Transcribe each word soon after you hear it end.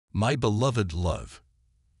My beloved love,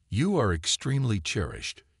 you are extremely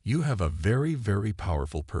cherished. You have a very, very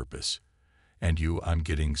powerful purpose. And I'm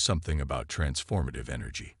getting something about transformative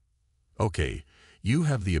energy. Okay, you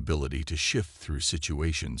have the ability to shift through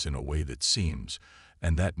situations in a way that seems,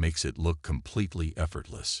 and that makes it look completely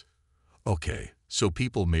effortless. Okay, so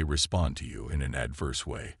people may respond to you in an adverse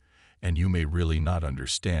way, and you may really not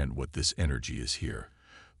understand what this energy is here.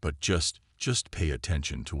 But just pay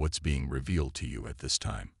attention to what's being revealed to you at this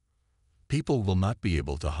time. People will not be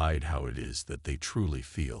able to hide how it is that they truly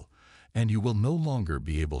feel, and you will no longer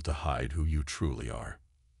be able to hide who you truly are.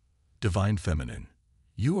 Divine Feminine,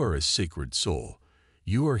 you are a sacred soul.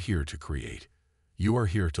 You are here to create. You are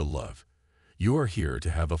here to love. You are here to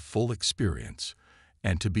have a full experience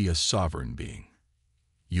and to be a sovereign being.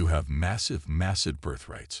 You have massive, massive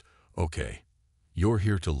birthrights. Okay, you're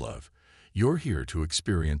here to love. You're here to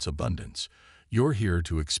experience abundance. You're here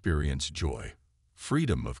to experience joy,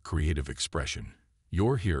 freedom of creative expression.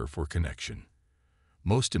 You're here for connection.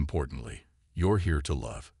 Most importantly, you're here to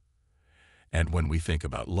love. And when we think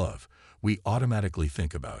about love, we automatically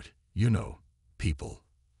think about, people.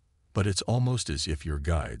 But it's almost as if your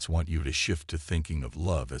guides want you to shift to thinking of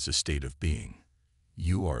love as a state of being.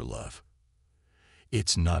 You are love.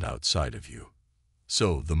 It's not outside of you.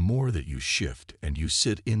 So the more that you shift and you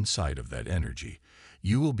sit inside of that energy,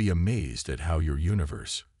 you will be amazed at how your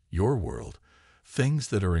universe, your world, things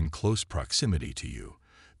that are in close proximity to you,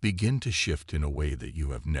 begin to shift in a way that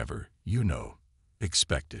you have never,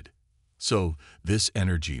 expected. So this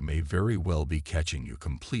energy may very well be catching you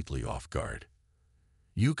completely off guard.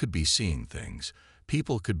 You could be seeing things,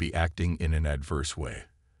 people could be acting in an adverse way,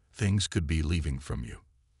 things could be leaving from you.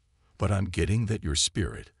 But I'm getting that your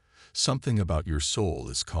spirit, something about your soul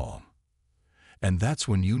is calm. And that's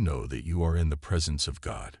when you know that you are in the presence of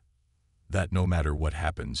God. That no matter what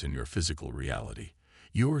happens in your physical reality,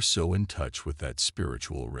 you are so in touch with that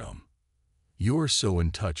spiritual realm. You are so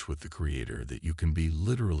in touch with the Creator that you can be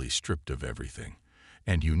literally stripped of everything,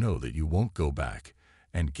 and you know that you won't go back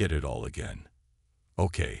and get it all again.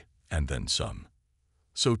 Okay, and then some.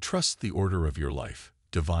 So trust the order of your life,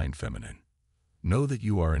 Divine Feminine. Know that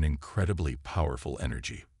you are an incredibly powerful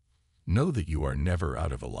energy. Know that you are never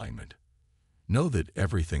out of alignment. Know that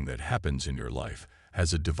everything that happens in your life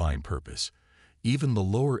has a divine purpose, even the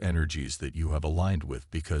lower energies that you have aligned with,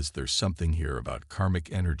 because there's something here about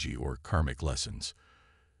karmic energy or karmic lessons.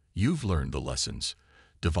 You've learned the lessons,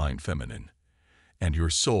 Divine Feminine, and your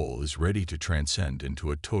soul is ready to transcend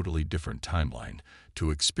into a totally different timeline to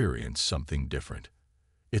experience something different.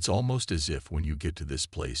 It's almost as if when you get to this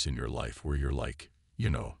place in your life where you're like,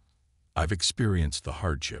 I've experienced the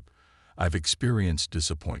hardship, I've experienced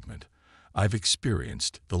disappointment, I've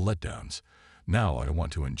experienced the letdowns. Now I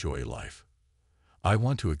want to enjoy life. I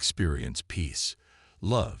want to experience peace,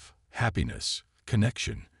 love, happiness,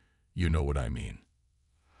 connection. You know what I mean.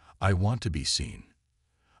 I want to be seen.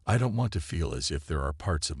 I don't want to feel as if there are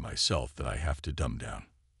parts of myself that I have to dumb down.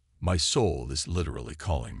 My soul is literally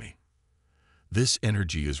calling me. This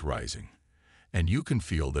energy is rising, and you can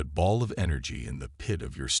feel that ball of energy in the pit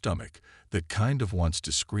of your stomach that kind of wants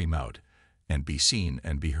to scream out and be seen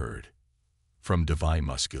and be heard. From Divine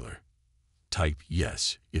Muscular. Type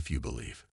yes if you believe.